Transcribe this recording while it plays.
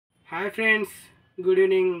Hi friends, good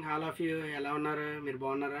evening all of you. ఎలా ఉన్నారు? మీరు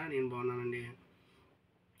బాగున్నారా? నేను బాగున్నానండి.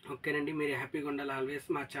 ఓకేనండి, మీరు హ్యాపీగా ఉండాలి. ఆల్వేస్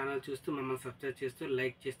మా ఛానల్ చూస్తూ మమ్మల్ని సబ్స్క్రైబ్ చేస్తూ,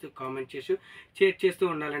 లైక్ చేస్తూ, కామెంట్ చేస్తూ, షేర్ చేస్తూ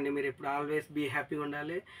ఉండాలండి. మీరు ఎప్పుడు ఆల్వేస్ బీ హ్యాపీగా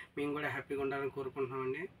ఉండాలి. మేము కూడా హ్యాపీగా ఉండాలని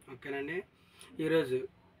కోరుకుంటున్నామండి. ఓకేనండి, ఈరోజు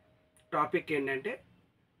టాపిక్ ఏంటంటే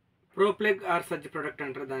ప్రోప్లగ్ ఆర్ సర్జ్ ప్రొడక్ట్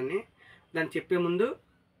అంటారు దాన్ని చెప్పే ముందు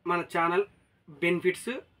మన channel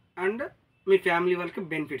benefits and me family వాళ్ళకి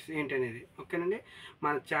బెనిఫిట్స్ ఏంటనేది. ఓకేనండి,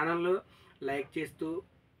 మన ఛానల్లో లైక్ చేస్తూ,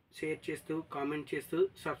 షేర్ చేస్తూ, కామెంట్ చేస్తూ,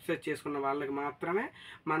 సబ్స్క్రైబ్ చేసుకున్న వాళ్ళకి మాత్రమే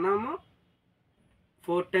మనము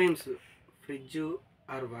 4 times fridge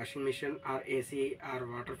are washing machine are AC or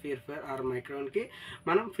water purifier are మైక్రోవేవ్కి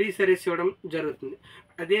మనం ఫ్రీ సర్వీస్ ఇవ్వడం జరుగుతుంది.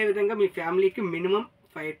 అదేవిధంగా మీ ఫ్యామిలీకి మినిమం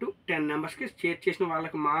 5 to 10 మెంబర్స్కి షేర్ చేసిన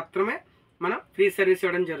వాళ్ళకి మాత్రమే మనం ఫ్రీ సర్వీస్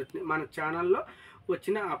ఇవ్వడం జరుగుతుంది. మన ఛానల్లో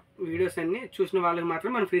వచ్చిన వీడియోస్ అన్నీ చూసిన వాళ్ళకి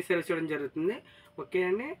మాత్రం మనం ఫ్రీ సర్వీస్ ఇవ్వడం జరుగుతుంది. ఓకే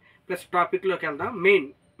అండి, ప్లస్ టాపిక్లోకి వెళ్దాం. మెయిన్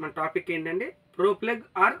మన టాపిక్ ఏంటంటే ప్రోప్లగ్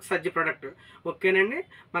ఆర్ సర్జ్ ప్రొడక్ట్. ఓకేనండి,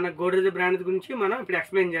 మన గోడ్రేజ్ బ్రాండ్ గురించి మనం ఇప్పుడు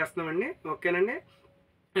ఎక్స్ప్లెయిన్ చేస్తున్నామండి. ఓకేనండి,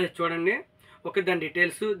 అది చూడండి. ఓకే, దాని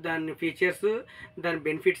డీటెయిల్స్, దాని ఫీచర్స్, దాని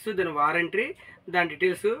బెనిఫిట్స్, దాని వారంటీ, దాని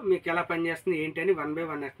డీటెయిల్స్ మీకు ఎలా పనిచేస్తుంది ఏంటి అని 1 by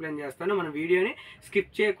 1 ఎక్స్ప్లెయిన్ చేస్తాను. మన వీడియోని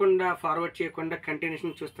స్కిప్ చేయకుండా, ఫార్వర్డ్ చేయకుండా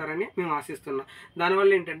కంటిన్యూషన్ చూస్తారని మేము ఆశిస్తున్నాం.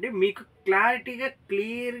 దానివల్ల ఏంటంటే మీకు క్లారిటీగా,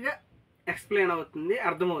 క్లియర్గా ఎక్స్ప్లెయిన్ అవుతుంది,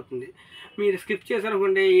 అర్థమవుతుంది. మీరు స్కిప్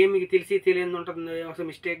చేశారనుకోండి, మీకు తెలిసి తెలియదు ఉంటుంది, ఒక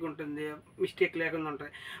మిస్టేక్ ఉంటుంది, మిస్టేక్ లేకుండా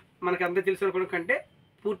ఉంటుంది. మనకు అంతా తెలిసి అనుకోవడం కంటే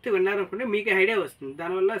పూర్తి విన్నారనుకుంటే మీకు ఐడియా వస్తుంది.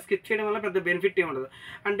 దానివల్ల స్కిప్ చేయడం వల్ల పెద్ద బెనిఫిట్ ఏమి ఉండదు.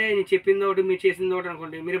 అంటే నేను చెప్పింది ఒకటి, మీరు చేసింది ఒకటి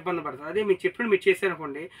అనుకోండి, మీరు ఇబ్బంది పడతారు. అదే మీకు చెప్పిన మీరు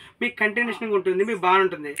చేశారనుకోండి, మీకు కంటిన్యూషన్గా ఉంటుంది, మీకు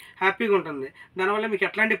బాగుంటుంది, హ్యాపీగా ఉంటుంది. దానివల్ల మీకు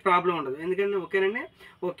ఎట్లాంటి ప్రాబ్లం ఉండదు. ఎందుకంటే ఓకేనండి,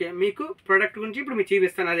 ఓకే, మీకు ప్రోడక్ట్ గురించి ఇప్పుడు మీకు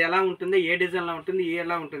చూపిస్తాను. అది ఎలా ఉంటుంది, ఏ డిజైన్లో ఉంటుంది,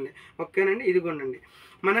 ఎలా ఉంటుంది. ఓకేనండి, ఇదిగోండి,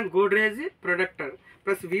 మనం Godrej product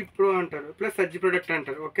plus V pro అంటారు, ప్లస్ సర్జ్ ప్రొడక్ట్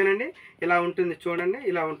అంటారు. ఓకేనండి, ఇలా ఉంటుంది చూడండి,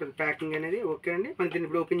 ఇలా ఉంటుంది ప్యాకింగ్ అనేది. ఓకేనండి, మనం దీన్ని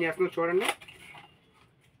ఇప్పుడు ఓపెన్ చేస్తున్నాం చూడండి.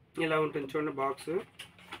 ఇలా ఉంటుంది చూడండి బాక్స్.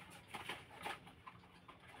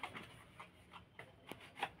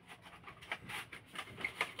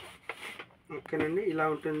 ఓకేనండి, ఇలా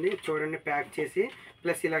ఉంటుంది చూడండి ప్యాక్ చేసి.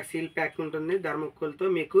 ప్లస్ ఇలా సీల్ ప్యాక్ ఉంటుంది ధర్మకోల్తో,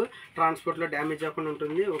 మీకు ట్రాన్స్పోర్ట్లో డ్యామేజ్ అవ్వకుండా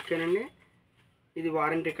ఉంటుంది. ఓకేనండి, ఇది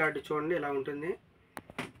వారంటీ కార్డు చూడండి ఇలా ఉంటుంది.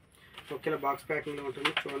 ఓకే, ఇలా బాక్స్ ప్యాకింగ్లో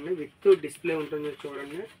ఉంటుంది చూడండి, విత్ డిస్ప్లే ఉంటుంది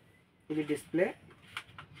చూడండి, ఇది డిస్ప్లే.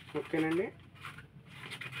 ఓకేనండి,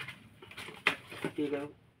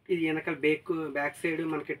 ఇది వెనకాల బ్యాక్ సైడ్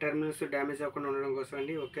మనకి టెర్మినల్స్ డ్యామేజ్ అవ్వకుండా ఉండడం కోసం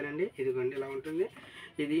అండి. ఓకేనండి, ఇదిగోండి ఇలా ఉంటుంది.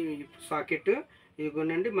 ఇది సాకెట్,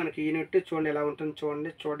 ఇదిగోండి మనకి యూనిట్ చూడండి ఎలా ఉంటుంది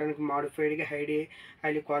చూడండి. చూడడానికి మాడిఫైడ్గా హైలీ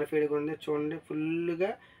క్వాలిఫైడ్గా ఉంది చూడండి.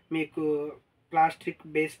 ఫుల్గా మీకు ప్లాస్టిక్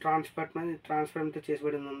బేస్ ట్రాన్స్పరెంట్తో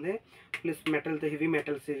చేసిబడింది ఉంది. ప్లస్ మెటల్తో, హెవీ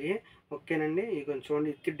మెటల్స్ ఇవి. ఓకేనండి, ఇది కొంచెం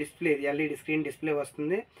చూడండి, ఇది డిస్ప్లే, ఇది ఎల్ఈడి స్క్రీన్ డిస్ప్లే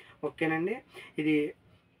వస్తుంది. ఓకేనండి, ఇది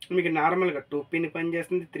మీకు నార్మల్గా 2 పిన్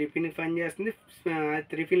పనిచేస్తుంది, 3 పిన్ పనిచేస్తుంది.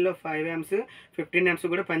 3 పిన్లో 5 amps 15 amps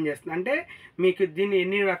కూడా పనిచేస్తుంది. అంటే మీకు దీన్ని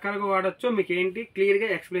ఎన్ని రకాలుగా వాడచ్చో మీకు ఏంటి క్లియర్గా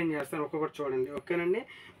ఎక్స్ప్లెయిన్ చేస్తాను ఒక్కొక్కటి చూడండి. ఓకేనండి,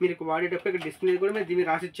 మీరు వాడేటప్పుడు ఇక్కడ డిస్ప్లే కూడా మీరు దీన్ని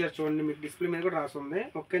రాసి ఇచ్చారు చూడండి, మీకు డిస్ప్లే మీద కూడా రాసి ఉంది.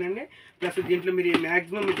 ఓకేనండి, ప్లస్ దీంట్లో మీరు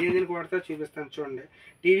మ్యాక్సిమం మీరు దేనికి వాడతారో చూపిస్తాను చూడండి.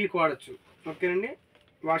 టీవీకి వాడచ్చు. ఓకేనండి,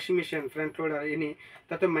 వాషింగ్ మిషన్ ఫ్రంట్ లోడర్ ఇని,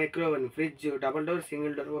 తర్వాత microwave, fridge, double door,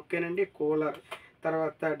 single door. ఓకేనండి, కూలర్,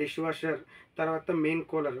 తర్వాత డిష్ వాషర్, తర్వాత మెయిన్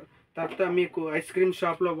కూలర్, తర్వాత మీకు ఐస్ క్రీమ్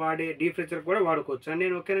షాప్లో వాడే డీప్ ఫ్రిడ్జర్ కూడా వాడుకోవచ్చు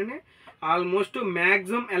అండి. ఓకేనండి, almost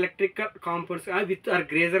maximum electrical compounds with are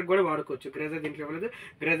గ్రేజర్ కూడా వాడుకోవచ్చు. గ్రేజర్ దీంట్లో ఇవ్వలేదు,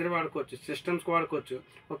 గ్రేజర్ వాడుకోవచ్చు, సిస్టమ్స్కి వాడుకోవచ్చు.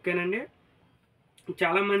 ఓకేనండి,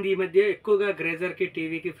 చాలామంది ఈ మధ్య ఎక్కువగా గ్రేజర్కి,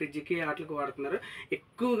 టీవీకి, ఫ్రిడ్జ్కి వాటికి వాడుతున్నారు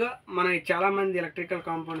ఎక్కువగా. మన చాలామంది ఎలక్ట్రికల్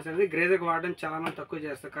కాంపౌండ్స్ అనేది గ్రేజర్కి వాడడం చాలామంది తక్కువ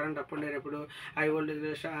చేస్తారు. కరెంట్ అప్పుడు ఎప్పుడు హై వోల్టేజ్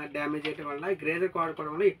డ్యామేజ్ అయ్యడం వల్ల గ్రేజర్కి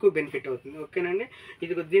వాడుకోవడం వల్ల ఎక్కువ బెనిఫిట్ అవుతుంది. ఓకేనండి,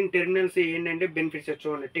 ఇది దీని టెర్మినల్స్ ఏంటంటే బెనిఫిట్స్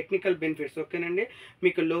చూడండి, టెక్నికల్ బెనిఫిట్స్. ఓకేనండి,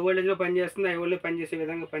 మీకు లో వోల్టేజ్లో పనిచేస్తుంది, హై వోల్టేజ్ పనిచేసే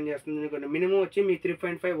విధంగా పనిచేస్తుంది. ఎందుకంటే మినిమం వచ్చి మీ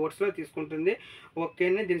 3.5 voltsలో తీసుకుంటుంది.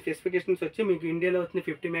 ఓకేనండి, దీని స్పెసిఫికేషన్స్ వచ్చి మీకు ఇండియాలో వచ్చింది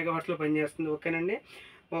 50 megawattsలో పనిచేస్తుంది. ఓకేనండి,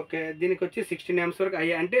 ఓకే, దీనికి వచ్చి 16 amps వరకు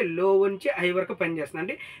అంటే లో నుంచి హై వరకు పనిచేస్తుంది.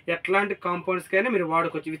 అంటే ఎట్లాంటి కాంపౌండ్స్కైనా మీరు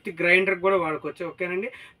వాడుకోవచ్చు, విత్ గ్రైండర్కి కూడా వాడుకోవచ్చు. ఓకేనండి,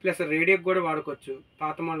 ప్లస్ రేడియోకి కూడా వాడుకోవచ్చు,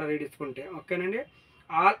 పాత మోడల్ రేడియోస్కుంటే. ఓకేనండి,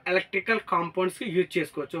 ఆల్ ఎలక్ట్రికల్ కాంపౌండ్స్కి యూజ్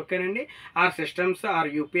చేసుకోవచ్చు. ఓకేనండి, ఆర్ సిస్టమ్స్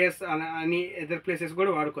ఆర్ యూపీఎస్ అని అదర్ ప్లేసెస్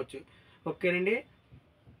కూడా వాడుకోవచ్చు. ఓకేనండి,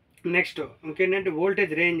 నెక్స్ట్ ఇంకేంటంటే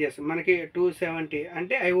వోల్టేజ్ రేంజెస్ మనకి 270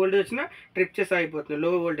 అంటే హై వోల్టేజ్ వచ్చినా ట్రిప్ చేసి ఆగిపోతుంది. లో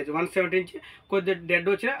వోల్టేజ్ 170 నుంచి కొద్దిగా డెడ్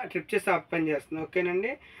వచ్చినా ట్రిప్ చేసి ఆఫ్ పని చేస్తుంది.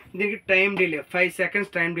 ఓకేనండి, దీనికి time delay 5 seconds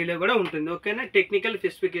time delay కూడా ఉంటుంది. ఓకేనా, టెక్నికల్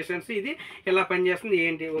స్పెసిఫికేషన్స్ ఇది ఎలా పనిచేస్తుంది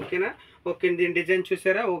ఏంటి. ఓకేనా, ఓకే, దీని డిజైన్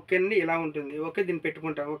చూసారా. ఓకేనండి, ఇలా ఉంటుంది. ఓకే, దీన్ని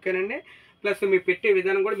పెట్టుకుంటాం. ఓకేనండి, ప్లస్ మీరు పెట్టే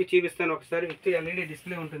విధానం కూడా మీకు చూపిస్తాను ఒకసారి. విత్ ఎల్ఈడి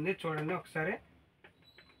డిస్ప్లే ఉంటుంది చూడండి ఒకసారి.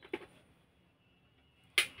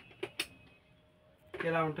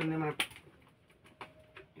 ఇలా ఉంటుంది మన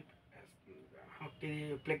ఇది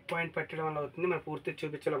ప్లగ్ పాయింట్ పెట్టడం వల్ల అవుతుంది. మనం పూర్తిగా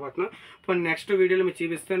చూపించలేకపోతున్నాం. ఇప్పుడు నెక్స్ట్ వీడియోలో మీకు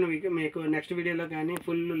చూపిస్తాను. మీకు నెక్స్ట్ వీడియోలో కానీ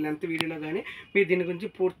ఫుల్ లెంత్ వీడియోలో కానీ మీకు దీని గురించి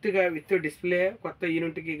పూర్తిగా విత్ డిస్ప్లే కొత్త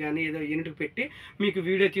యూనిట్కి కానీ ఏదో యూనిట్కి పెట్టి మీకు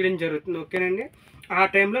వీడియో తీయడం జరుగుతుంది. ఓకేనండి. ఆ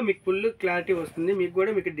టైంలో మీకు ఫుల్ క్లారిటీ వస్తుంది. మీకు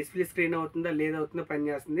కూడా మీకు డిస్ప్లే స్క్రీన్ అవుతుందా లేదా అవుతుందో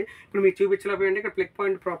పనిచేస్తుంది. ఇప్పుడు మీకు చూపించలేకపోయింది ఇక్కడ ప్లగ్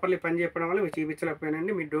పాయింట్ ప్రాపర్లీ పనిచేయడం వల్ల మీకు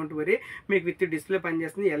చూపించలేకపోయానండి. మీరు డోంట్ వరీ, మీకు విత్ డిస్ప్లే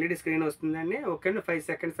పనిచేస్తుంది. ఎల్ఈడి స్క్రీన్ వస్తుందండి. ఓకేనండి. 5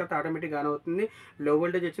 సెకండ్స్ తర్వాత ఆటోమేటిక్గా ఆన్ అవుతుంది. లో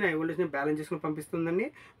వోల్టేజ్ వచ్చిన హై వోల్టేజ్ని బ్యాలెన్స్ చేసుకుని పంపిస్తుందండి.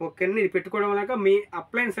 ఓకేనండి. ఇది పెట్టుకోవడం వల్ల మీ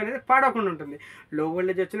అప్లయన్స్ అనేది పాడకుండా ఉంటుంది. లో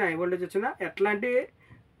వోల్టేజ్ వచ్చినా హై వోల్టేజ్ వచ్చినా ఎట్లాంటి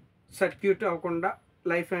సర్క్యూట్ అవ్వకుండా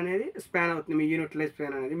లైఫ్ అనేది స్పాన్ అవుతుంది. మీ యూనిట్ లైఫ్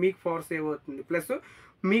స్పాన్ అనేది మీకు పవర్ సేవ్ అవుతుంది. ప్లస్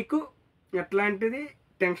మీకు ఎట్లాంటిది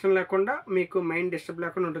టెన్షన్ లేకుండా మీకు మైండ్ డిస్టర్బ్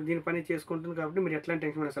లేకుండా ఉంటుంది. దీని పని చేసుకుంటుంది కాబట్టి మీరు ఎట్లాంటి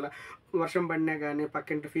టెన్షన్ అసలు వర్షం పడినా కానీ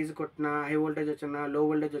పక్కింటి ఫీజు కొట్టినా హై వోల్టేజ్ వచ్చినా లో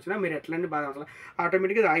వోల్టేజ్ వచ్చినా మీరు ఎట్లాంటి బాధ అసలు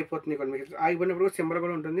ఆటోమేటిక్గా ఆగిపోతుంది. ఇక్కడ మీకు ఆగిపోయినప్పుడు సింబల్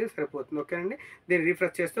కూడా ఉంటుంది, సరిపోతుంది. ఓకేనండి. దీన్ని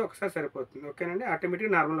రీఫ్రెష్ చేస్తే ఒకసారి సరిపోతుంది. ఓకేనండి.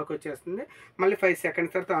 ఆటోమేటిక్గా నార్మల్లోకి వచ్చేస్తుంది. మళ్ళీ 5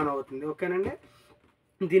 సెకండ్స్ తర్వాత ఆన్ అవుతుంది. ఓకేనండి.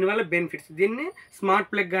 దీనివల్ల బెనిఫిట్స్, దీన్ని స్మార్ట్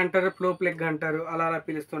ప్లగ్ అంటారు, ఫ్లో ప్లగ్ అంటారు, అలా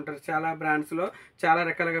పిలుస్తుంటారు. చాలా బ్రాండ్స్లో చాలా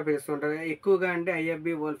రకాలుగా పిలుస్తుంటారు. ఎక్కువగా అంటే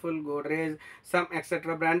IFB, Whirlpool, Godrej, some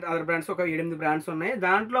etcetera brand, other brands ఒక 8 బ్రాండ్స్ ఉన్నాయి.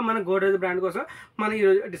 దాంట్లో మన గోడ్రేజ్ బ్రాండ్ కోసం మనం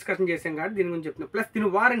ఈరోజు డిస్కషన్ చేసాం కాబట్టి దీని గురించి చెప్తున్నాం. ప్లస్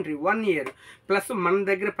దీని వారంటీ 1 ఇయర్, ప్లస్ మన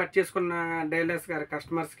దగ్గర పర్చేస్ చేసుకున్న డీలర్స్ గారి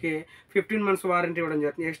కస్టమర్స్కి 15 months వారంటీ ఇవ్వడం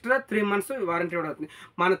జరుగుతుంది. ఎక్స్ట్రా 3 months వారంటీ ఇవ్వడం అవుతుంది.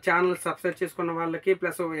 మన ఛానల్ సబ్స్క్రైబ్ చేసుకున్న వాళ్ళకి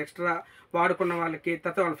ప్లస్ ఎక్స్ట్రా వాడుకున్న వాళ్ళకి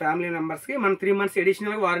తర్వాత వాళ్ళ ఫ్యామిలీ మెంబర్స్కి మనం 3 months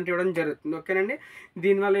అడిషనల్గా వారంటీ ఇవ్వడం జరుగుతుంది. ఓకేనండి.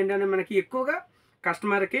 దీనివల్ల ఏంటంటే మనకి ఎక్కువగా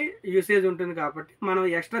కస్టమర్కి యూసేజ్ ఉంటుంది కాబట్టి మనం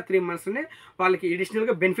ఎక్స్ట్రా 3 monthsని వాళ్ళకి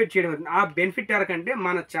అడిషనల్గా బెనిఫిట్ చేయడం అవుతుంది. ఆ బెనిఫిట్ ఎవరికంటే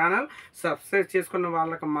మన ఛానల్ సబ్స్క్రైబ్ చేసుకున్న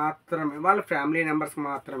వాళ్ళకి మాత్రమే, వాళ్ళ ఫ్యామిలీ మెంబర్స్కి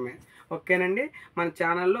మాత్రమే. ఓకేనండి. మన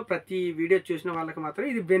ఛానల్లో ప్రతి వీడియో చూసిన వాళ్ళకి మాత్రం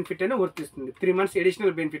ఇది బెనిఫిట్ అనేది వర్తిస్తుంది. 3 months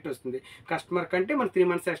అడిషనల్ బెనిఫిట్ వస్తుంది. కస్టమర్ కంటే మన 3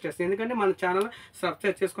 months ఎక్స్ట్రా వస్తుంది. ఎందుకంటే మన ఛానల్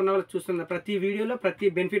సబ్స్క్రైబ్ చేసుకున్న వాళ్ళు చూస్తున్న ప్రతి వీడియోలో ప్రతి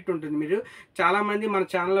బెనిఫిట్ ఉంటుంది. మీరు చాలామంది మన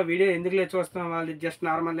ఛానల్లో వీడియో ఎందుకు చూస్తాం, వాళ్ళు జస్ట్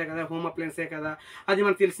నార్మలే కదా, హోమ్ అప్లయన్సే కదా, అది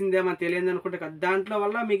మనకు తెలిసిందే, మనకు తెలియదు అనుకుంటే కదా. దాంట్లో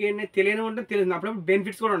వల్ల మీకు ఏంటంటే తెలియని ఉంటుంది, తెలియదు. అప్పుడప్పుడు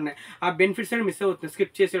బెనిఫిట్స్ కూడా ఉన్నాయి. ఆ బెనిఫిట్స్ అనేది మిస్ అవుతుంది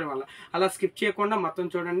స్కిప్ చేసేయడం వల్ల. అలా స్కిప్ చేయకుండా మొత్తం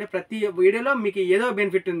చూడండి. ప్రతి వీడియోలో మీకు ఏదో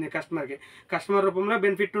బెనిఫిట్ ఉంది. కస్టమర్ రూపంలో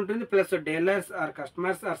బెనిఫిట్ ఉంటుంది. Plus dealers are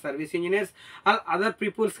customers or service engineers all other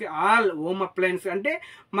పీపుల్స్కి all home appliance అంటే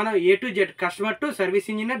మనం A to Z customer to service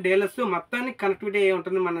engineer dealers మొత్తాన్ని కనెక్టివిటీ అయ్యి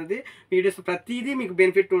ఉంటుంది. మనది వీడియోస్ ప్రతిదీ మీకు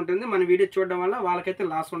బెనిఫిట్ ఉంటుంది. మన వీడియో చూడడం వల్ల వాళ్ళకైతే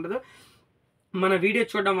లాస్ ఉండదు. మన వీడియో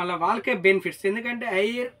చూడడం వల్ల వాళ్ళకే బెనిఫిట్స్. ఎందుకంటే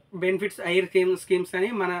ఐర్ బెనిఫిట్స్, ఐర్ స్కీమ్స్ అని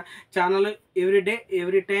మన channel every day,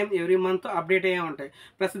 every time, every month update అయ్యే ఉంటాయి.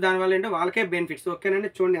 ప్లస్ దానివల్ల ఏంటంటే వాళ్ళకే బెనిఫిట్స్.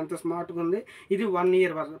 ఓకేనండి. చూడండి ఎంత స్మార్ట్గా ఉంది. ఇది 1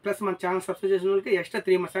 year వరకు. ప్లస్ మన ఛానల్ సబ్స్క్రైబ్ చేసిన వాళ్ళకి ఎక్స్ట్రా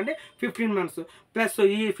 3 months అంటే 15 months. ప్లస్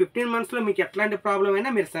ఈ 15 monthsలో మీకు ఎట్లాంటి ప్రాబ్లం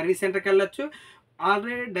అయినా మీరు సర్వీస్ సెంటర్కి వెళ్ళొచ్చు.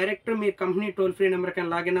 ఆల్రెడీ డైరెక్ట్ మీ కంపెనీ టోల్ ఫ్రీ నెంబర్ కానీ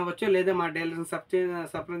లాగిన్ అవ్వచ్చు, లేదా మా డీలర్ని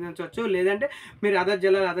సంప్రదించవచ్చు, లేదంటే మీరు అదర్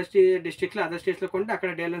జిల్లాలో, అదర్ డిస్ట్రిక్ట్లో, అదర్ స్టేట్స్లో కొంటే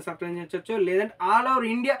అక్కడ డీలర్ని సంప్రదించవచ్చు, లేదంటే all over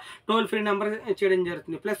India toll free number చేయడం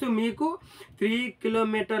జరుగుతుంది. ప్లస్ మీకు 3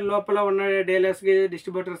 kilometers లోపల ఉన్న డీలర్స్కి,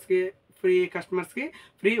 డిస్ట్రిబ్యూటర్స్కి, ఫ్రీ కస్టమర్స్కి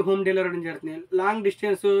ఫ్రీ హోమ్ డెలివరీ ఇవ్వడం జరుగుతుంది. లాంగ్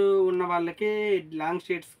డిస్టెన్స్ ఉన్న వాళ్ళకి, లాంగ్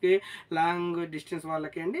స్టేట్స్కి, లాంగ్ డిస్టెన్స్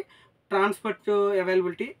వాళ్ళకి అండి ట్రాన్స్పోర్ట్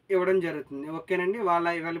అవైలబిలిటీ ఇవ్వడం జరుగుతుంది. ఓకేనండి. వాళ్ళ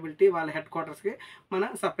అవైలబిలిటీ వాళ్ళ హెడ్ క్వార్టర్స్కి మనం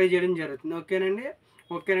సప్లై చేయడం జరుగుతుంది.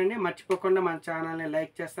 ఓకేనండి. మర్చిపోకుండా మన ఛానల్ని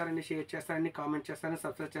లైక్ చేస్తారని, షేర్ చేస్తారని, కామెంట్ చేస్తారని,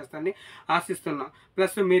 సబ్స్క్రైబ్ చేస్తారని ఆశిస్తున్నాం.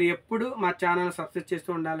 ప్లస్ మీరు ఎప్పుడు మా ఛానల్ సబ్స్క్రైబ్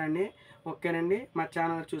చేస్తూ ఉండాలని, ఓకేనండి, మా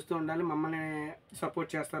ఛానల్ చూస్తూ ఉండాలి, మమ్మల్ని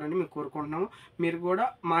సపోర్ట్ చేస్తారని మేము కోరుకుంటున్నాము. మీరు కూడా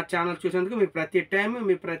మా ఛానల్ చూసేందుకు మీకు ప్రతి టైం,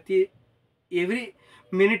 మీ ప్రతి ఎవ్రీ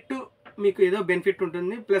మినిట్ మీకు ఏదో బెనిఫిట్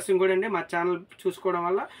ఉంటుంది. ప్లస్ ఇంకోటి అంటే మా ఛానల్ చూసుకోవడం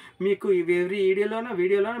వల్ల మీకు ఎవ్రీ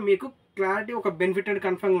వీడియోలోనూ మీకు క్లారిటీ ఒక బెనిఫిట్ అనేది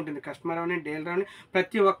కన్ఫర్మ్గా ఉంటుంది. కస్టమర్ అని, డీలర్ అని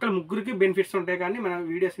ప్రతి ఒక్కరు ముగ్గురికి బెనిఫిట్స్ ఉంటాయి. కానీ మన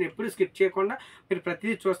వీడియోస్ని ఎప్పుడు స్కిప్ చేయకుండా మీరు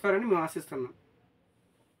ప్రతిదీ చూస్తారని మేము ఆశిస్తున్నాం.